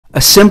A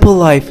simple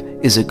life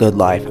is a good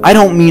life. I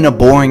don't mean a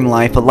boring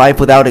life, a life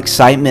without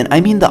excitement. I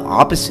mean the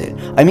opposite.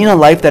 I mean a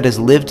life that is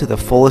lived to the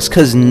fullest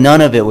because none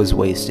of it was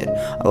wasted.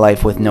 A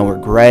life with no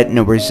regret,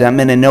 no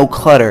resentment, and no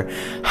clutter.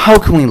 How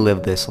can we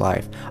live this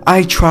life?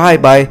 I try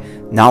by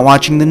not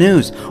watching the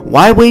news.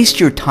 Why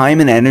waste your time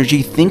and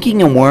energy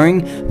thinking and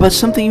worrying about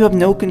something you have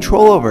no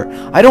control over?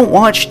 I don't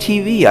watch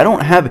TV. I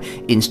don't have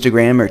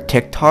Instagram or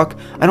TikTok.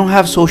 I don't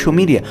have social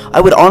media. I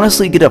would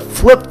honestly get a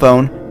flip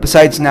phone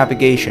besides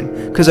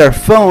navigation, because our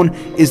phone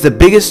is the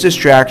biggest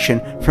distraction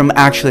from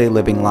actually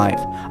living life.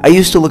 I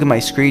used to look at my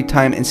screen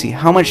time and see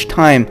how much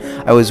time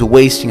I was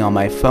wasting on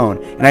my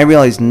phone, and I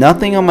realized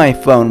nothing on my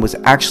phone was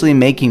actually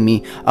making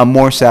me a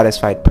more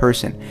satisfied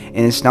person. And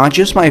it's not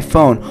just my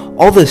phone,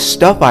 all the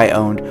stuff I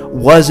owned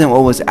wasn't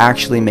what was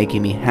actually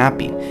making me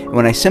happy. And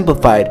when I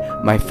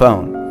simplified my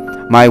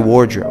phone, my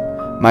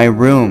wardrobe, my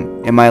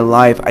room, and my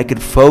life, I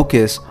could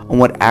focus on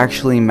what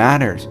actually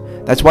matters.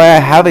 That's why I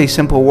have a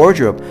simple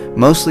wardrobe,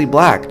 mostly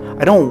black.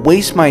 I don't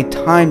waste my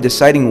time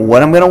deciding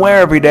what I'm going to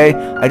wear every day.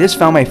 I just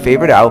found my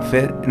favorite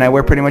outfit and I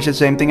wear pretty much the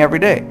same thing every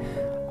day.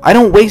 I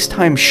don't waste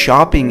time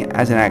shopping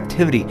as an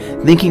activity,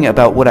 thinking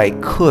about what I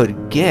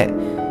could get.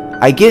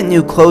 I get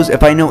new clothes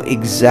if I know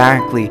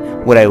exactly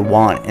what I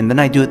want, and then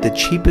I do it the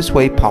cheapest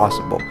way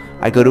possible.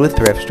 I go to a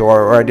thrift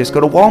store or I just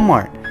go to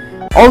Walmart.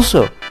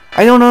 Also,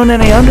 I don't own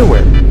any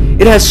underwear.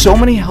 It has so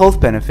many health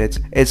benefits.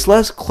 It's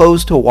less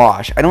clothes to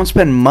wash. I don't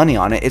spend money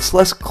on it. It's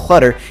less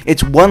clutter.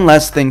 It's one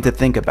less thing to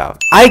think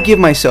about. I give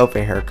myself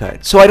a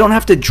haircut, so I don't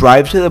have to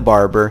drive to the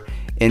barber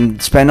and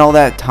spend all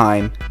that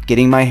time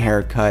getting my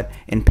hair cut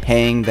and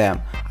paying them.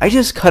 I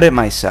just cut it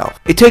myself.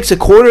 It takes a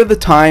quarter of the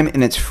time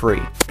and it's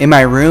free. In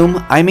my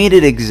room, I made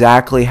it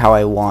exactly how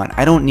I want.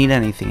 I don't need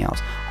anything else.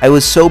 I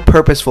was so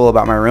purposeful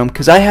about my room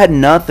because I had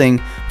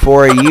nothing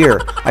for a year.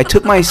 I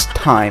took my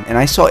time and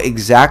I saw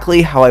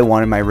exactly how I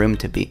wanted my room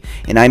to be,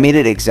 and I made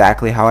it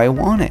exactly how I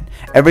want it.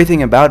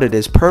 Everything about it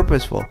is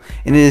purposeful,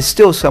 and it is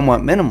still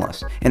somewhat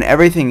minimalist, and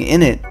everything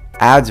in it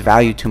adds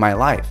value to my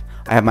life.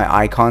 I have my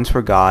icons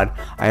for God,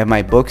 I have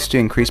my books to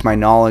increase my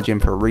knowledge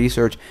and for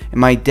research,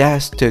 and my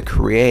desk to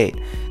create.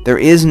 There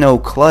is no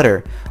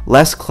clutter.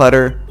 Less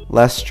clutter,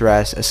 less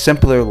stress, a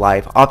simpler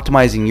life,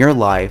 optimizing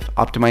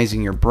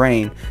your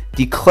brain,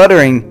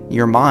 decluttering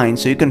your mind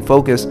so you can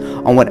focus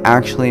on what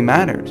actually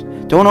matters.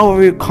 Don't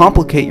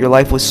overcomplicate your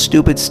life with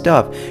stupid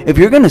stuff. If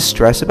you're going to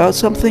stress about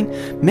something,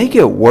 make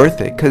it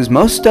worth it, because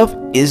most stuff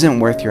isn't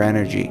worth your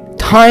energy.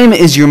 Time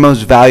is your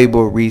most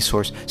valuable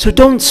resource, so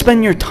don't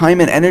spend your time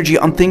and energy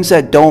on things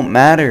that don't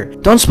matter.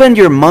 Don't spend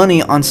your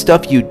money on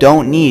stuff you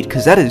don't need,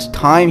 because that is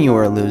time you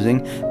are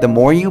losing. The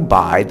more you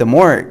buy, the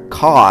more it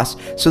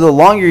costs, so the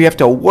longer you have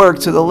to work,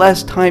 so the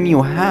less time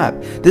you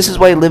have. This is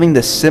why living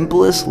the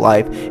simplest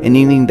life and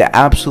needing the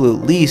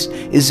absolute least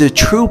is the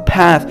true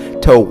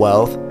path to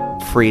wealth,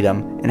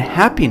 freedom, and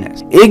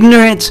happiness.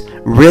 Ignorance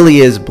really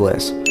is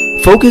bliss.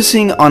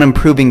 Focusing on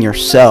improving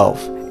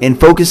yourself and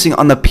focusing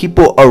on the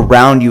people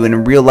around you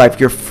in real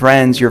life, your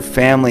friends, your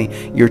family,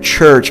 your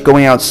church,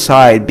 going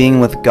outside, being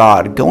with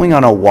God, going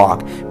on a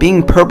walk,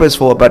 being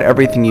purposeful about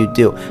everything you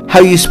do, how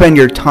you spend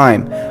your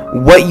time,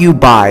 what you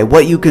buy,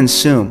 what you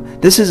consume.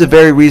 This is the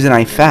very reason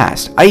I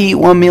fast. I eat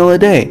one meal a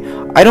day.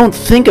 I don't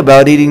think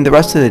about eating the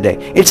rest of the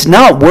day. It's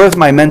not worth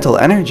my mental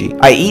energy.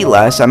 I eat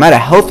less, I'm at a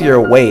healthier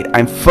weight,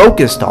 I'm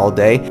focused all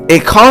day,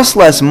 it costs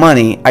less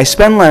money, I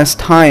spend less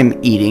time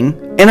eating,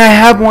 and I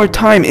have more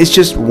time. It's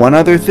just one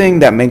other thing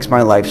that makes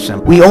my life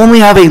simple. We only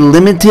have a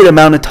limited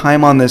amount of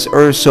time on this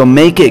earth, so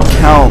make it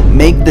count.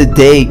 Make the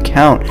day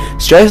count.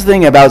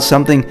 Stressing about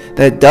something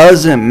that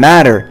doesn't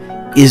matter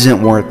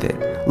isn't worth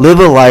it. Live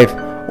a life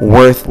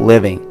worth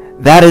living.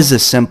 That is a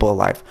simple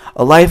life.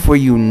 A life where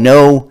you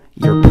know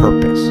your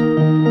purpose.